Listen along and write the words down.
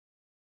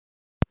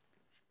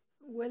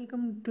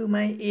Welcome to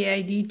my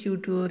AID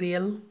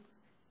tutorial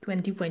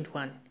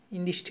 20.1.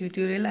 In this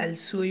tutorial, I'll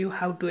show you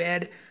how to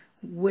add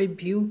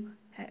WebView,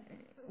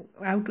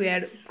 how to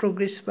add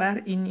progress bar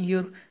in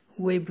your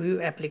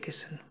WebView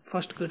application.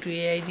 First, go to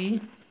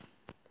AID,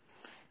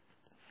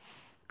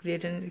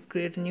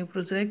 create a new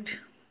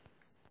project,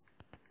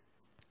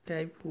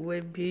 type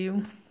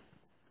WebView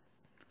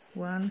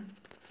 1.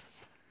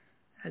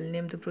 I'll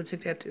name the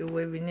project at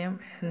WebView name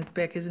and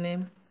package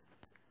name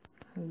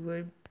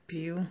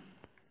WebView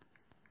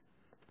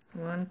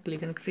 1.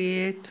 Click on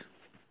create.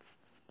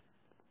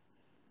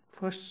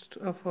 First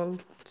of all,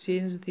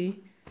 change the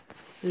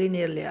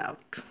linear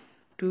layout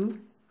to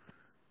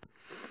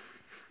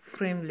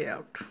frame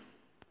layout.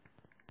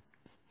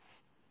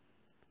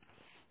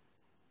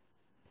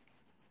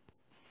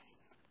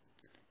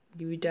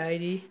 Give it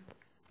ID.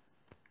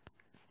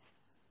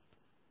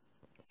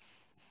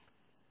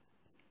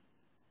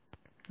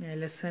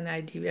 Lesson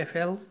ID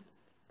FL.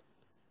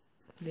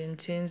 Then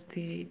change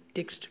the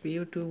text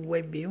view to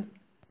web view.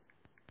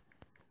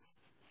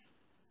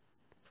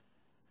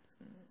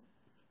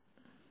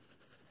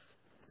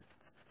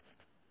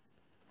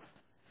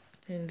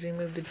 And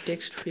remove the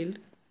text field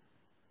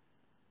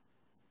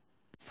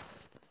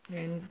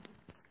and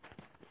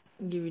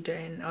give it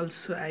an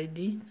also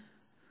ID.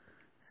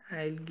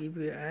 I'll give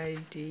you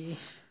ID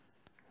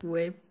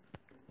web.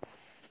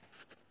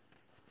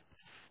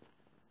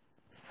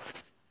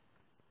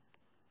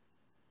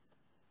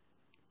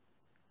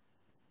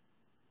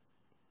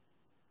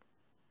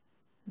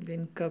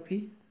 Then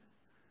copy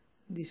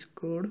this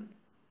code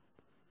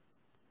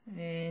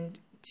and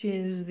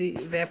change the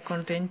web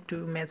content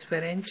to match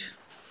parent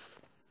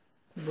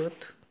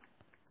both.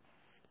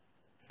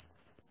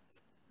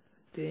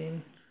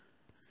 Then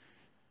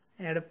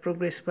add a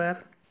progress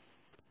bar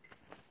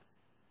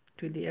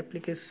to the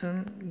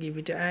application, give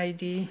it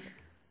ID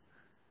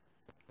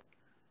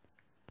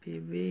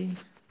PB,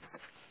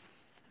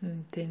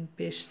 and then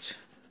paste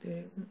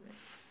the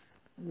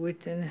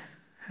width and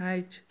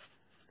height,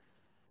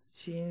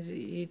 change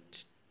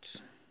it,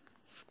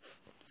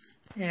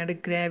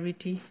 add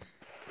gravity,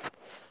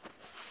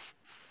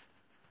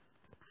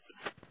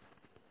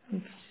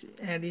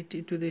 add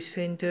it to the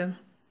center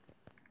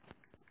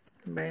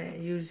by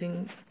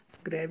using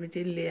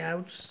gravity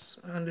layouts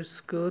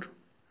underscore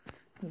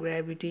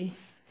gravity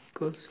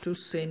equals to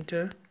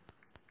center.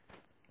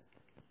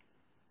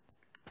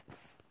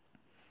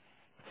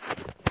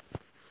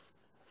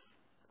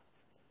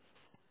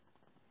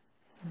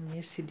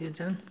 Yes, it is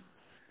done.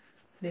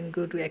 Then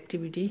go to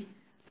activity,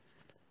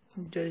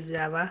 enter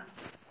Java,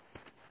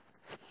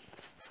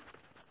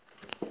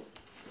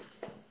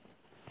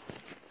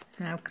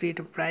 now create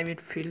a private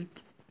field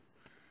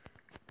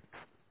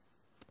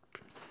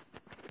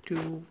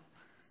to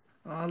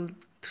all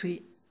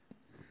three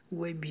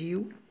web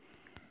view.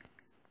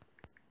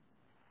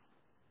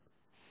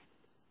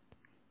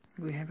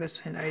 We have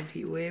assigned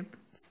ID web,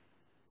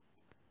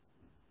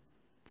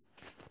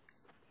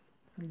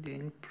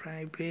 then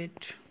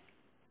private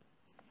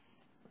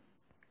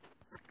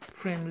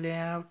frame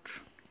layout.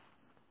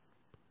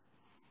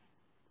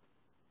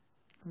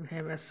 We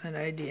have assigned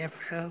ID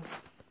FL,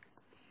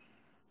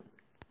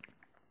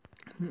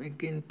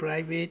 again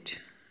private,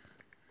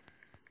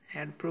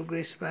 add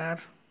progress bar,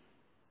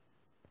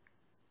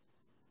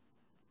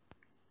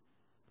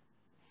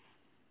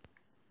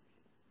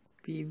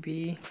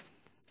 PB,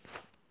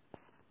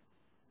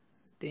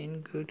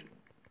 then go to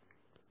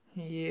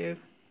here,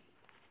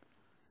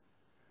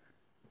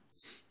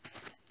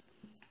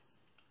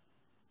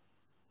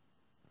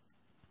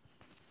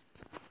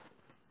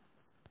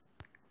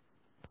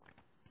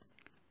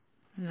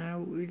 now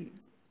we'll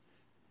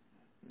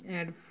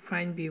add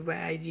find view by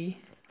ID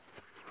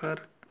for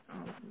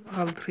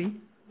all three.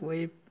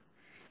 Web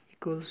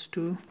equals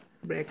to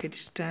bracket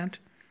start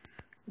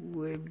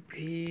web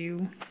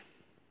view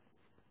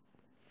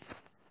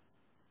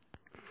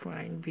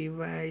find view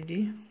by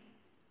ID,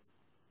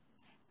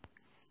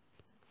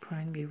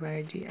 find view by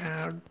ID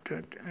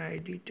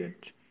r.id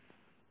dot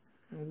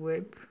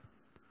web,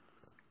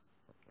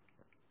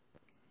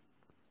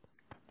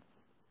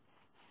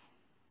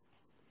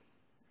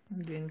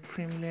 then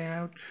frame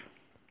layout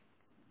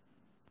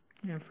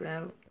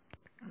FL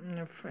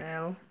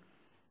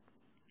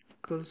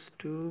equals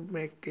to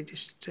bracket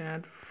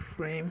start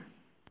frame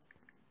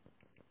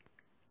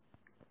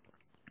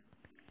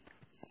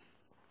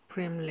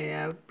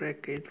layout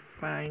bracket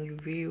find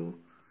view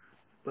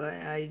by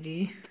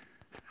ID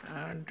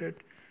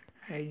r.id.fl.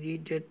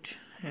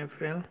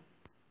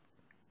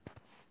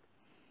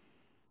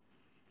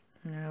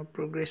 Now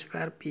progress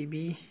bar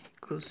PB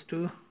equals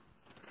to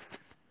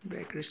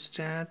bracket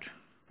start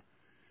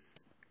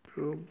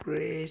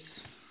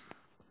progress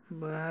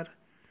bar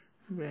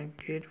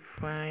bracket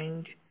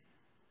find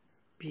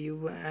view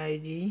by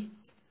ID,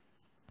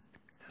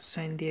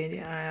 assign the ID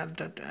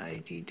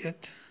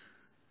r.id.pb.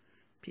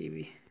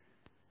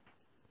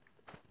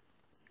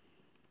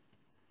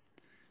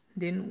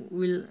 Then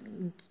we'll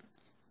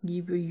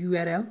give a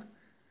URL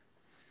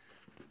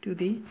to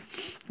the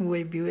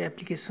WebView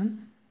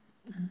application.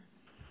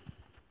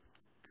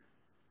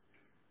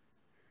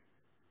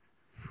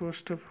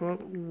 First of all,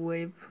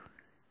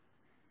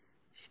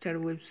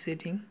 start web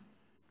settings,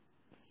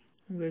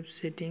 web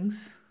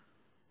settings,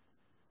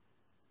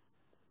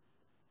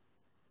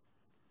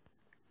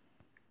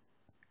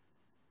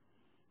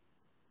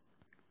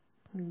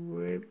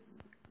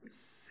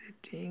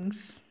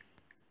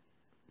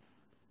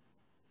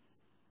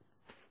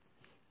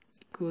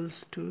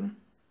 equals to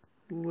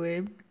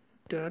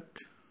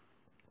web.get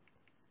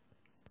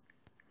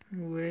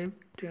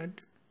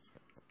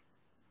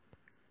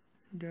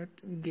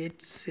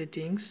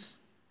settings.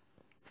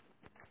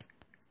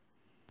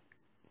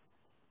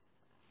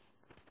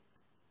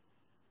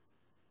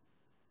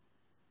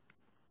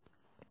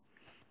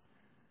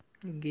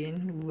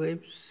 Again,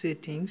 web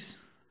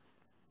settings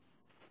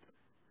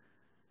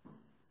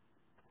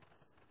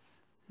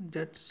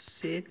dot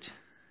set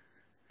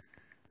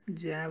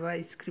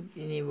JavaScript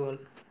enable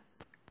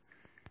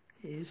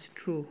is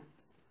true.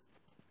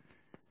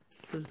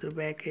 Close the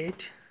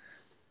bracket.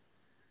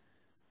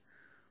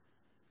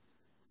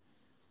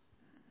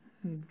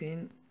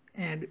 Then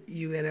add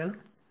URL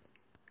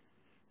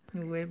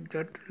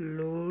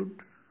web.load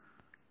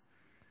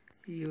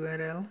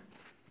URL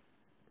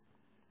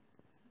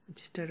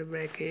start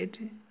bracket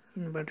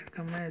inverted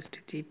comma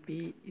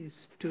http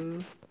is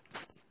to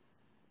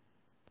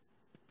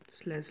 /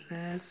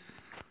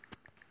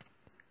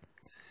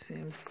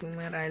 Shyam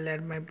Kumar. I'll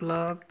add my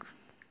blog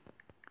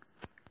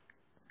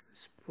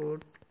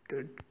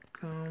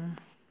sport.com.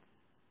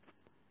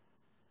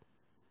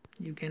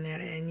 You can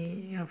add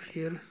any of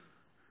your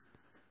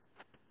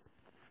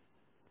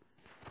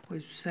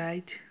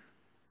website.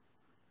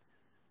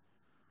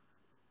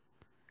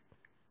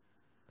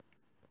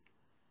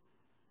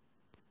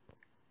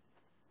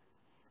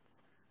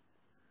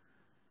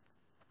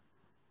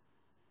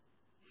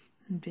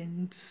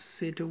 Then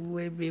set a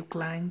WebView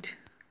client.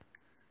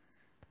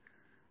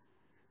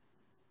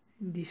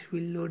 This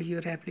will load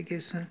your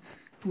application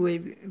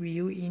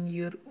WebView in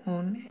your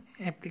own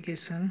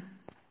application,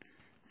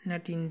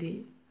 not in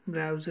the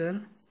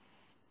browser.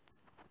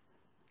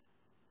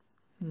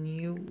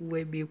 New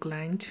WebView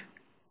client.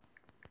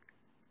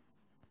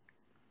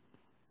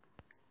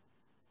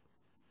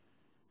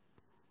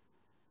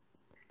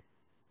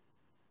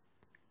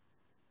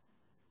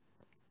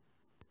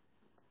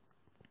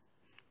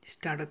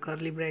 Start a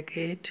curly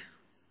bracket.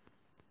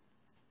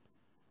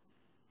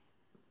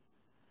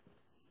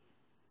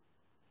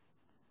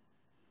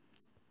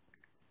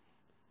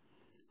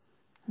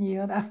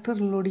 Here, after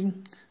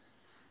loading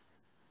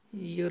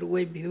your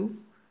WebView,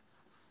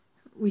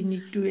 we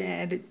need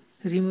to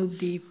remove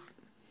the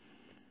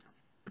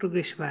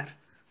progress bar.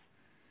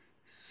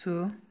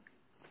 So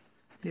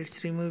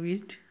let's remove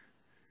it.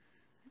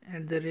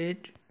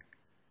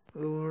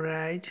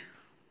 @override,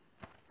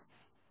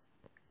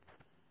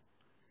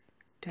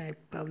 type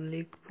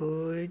public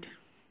void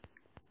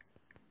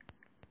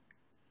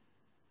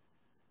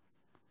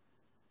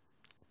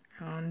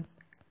on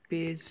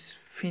page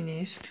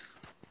finished,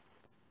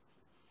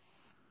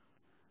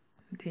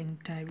 then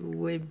type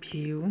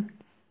WebView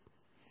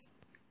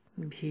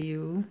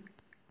view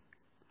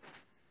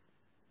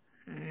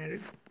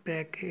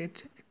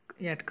bracket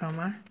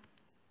comma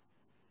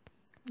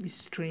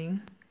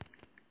string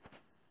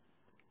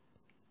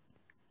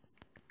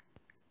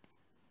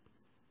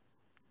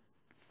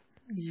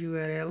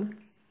URL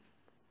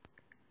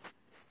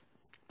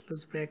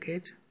close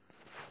bracket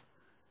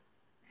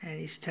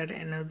and start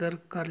another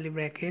curly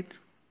bracket,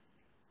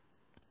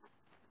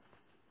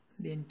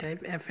 then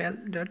type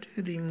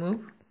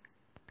fl.remove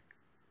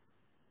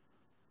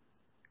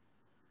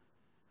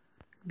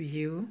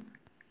view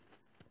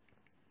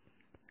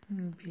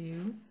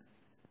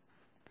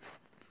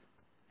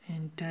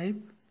and type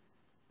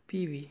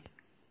pv.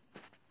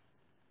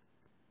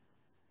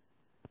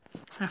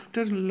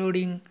 After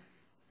loading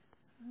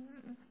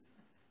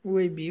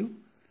WebView,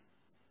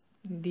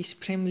 this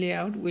frame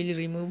layout will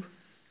remove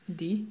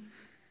the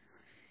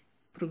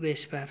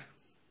progress bar.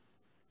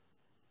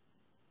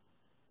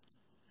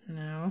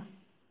 Now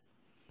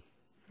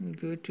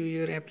go to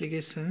your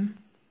application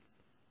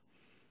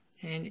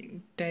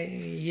and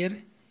here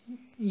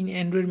in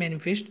Android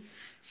manifest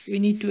we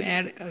need to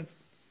add a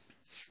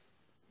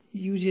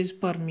uses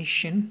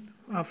permission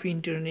of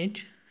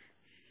internet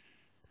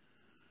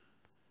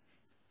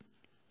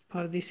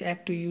for this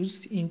app to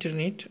use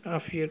internet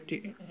of your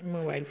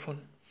mobile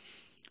phone.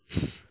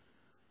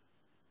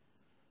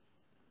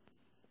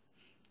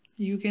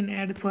 You can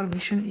add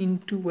permission in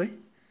two ways.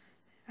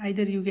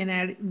 Either you can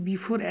add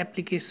before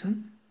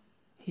application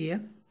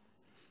here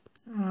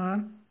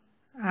or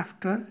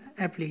after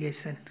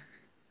application.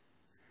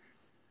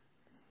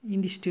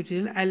 In this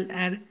tutorial I'll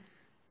add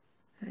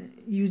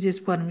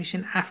uses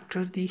permission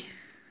after the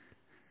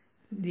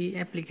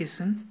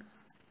application.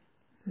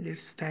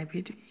 Let's type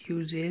it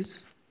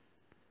uses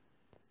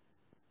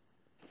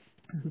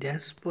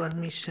dash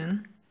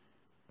permission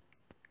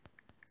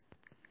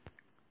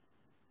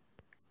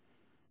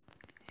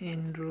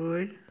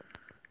Android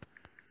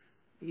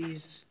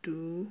is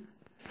to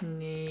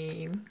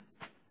name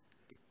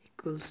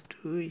equals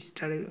to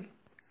start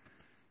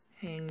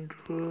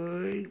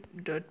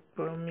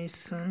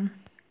android.permission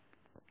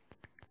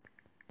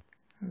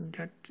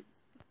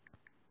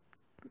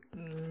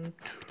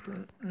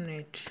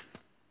internet.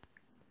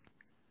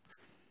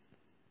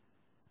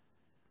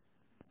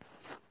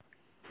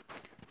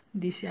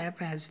 This app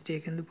has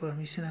taken the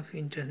permission of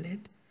internet.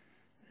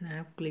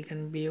 Now click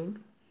on build.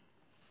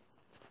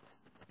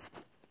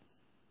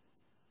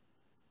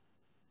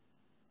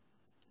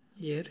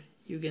 Here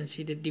you can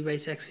see the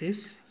device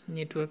access.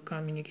 Network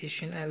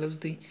communication allows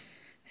the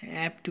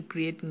app to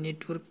create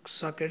network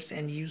sockets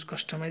and use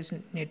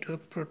customized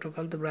network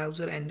protocol. The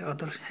browser and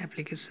other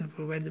applications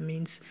provide the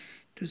means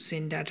to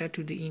send data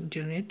to the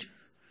internet.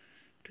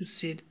 To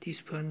set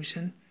this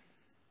permission,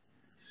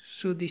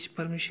 so this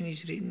permission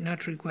is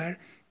not required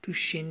to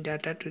send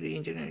data to the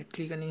internet.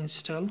 Click on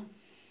install.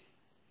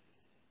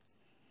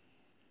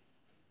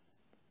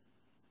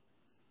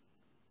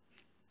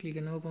 Click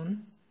on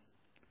open.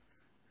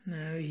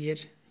 Now here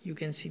you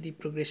can see the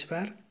progress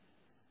bar.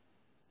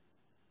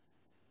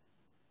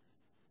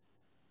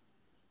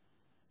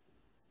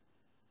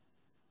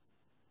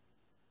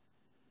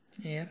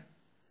 Here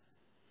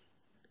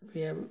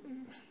we have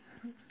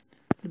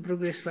the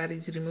progress bar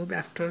is removed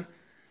after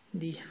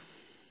the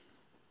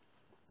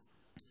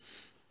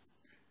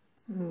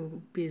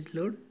page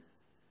load.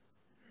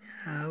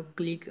 Now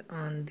click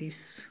on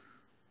this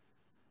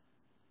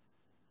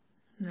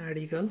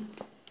article.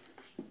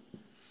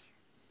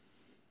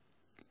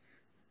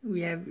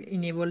 We have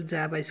enabled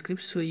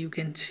JavaScript, so you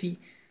can see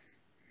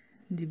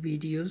the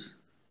videos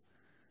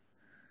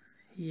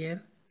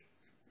here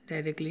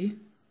directly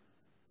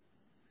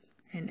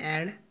and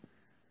add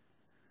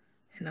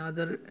and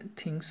other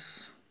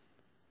things.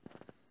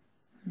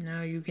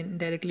 Now you can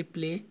directly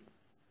play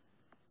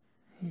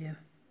here.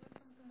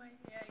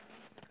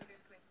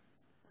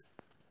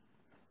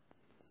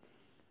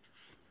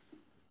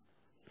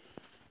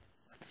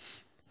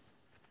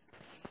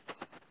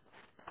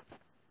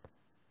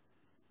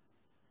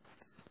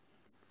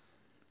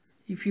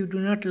 If you do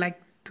not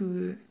like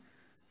to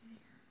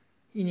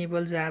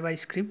enable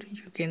JavaScript,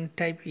 you can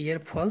type here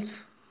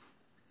false.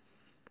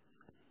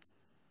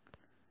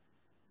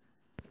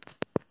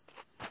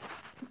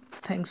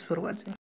 Thanks for watching.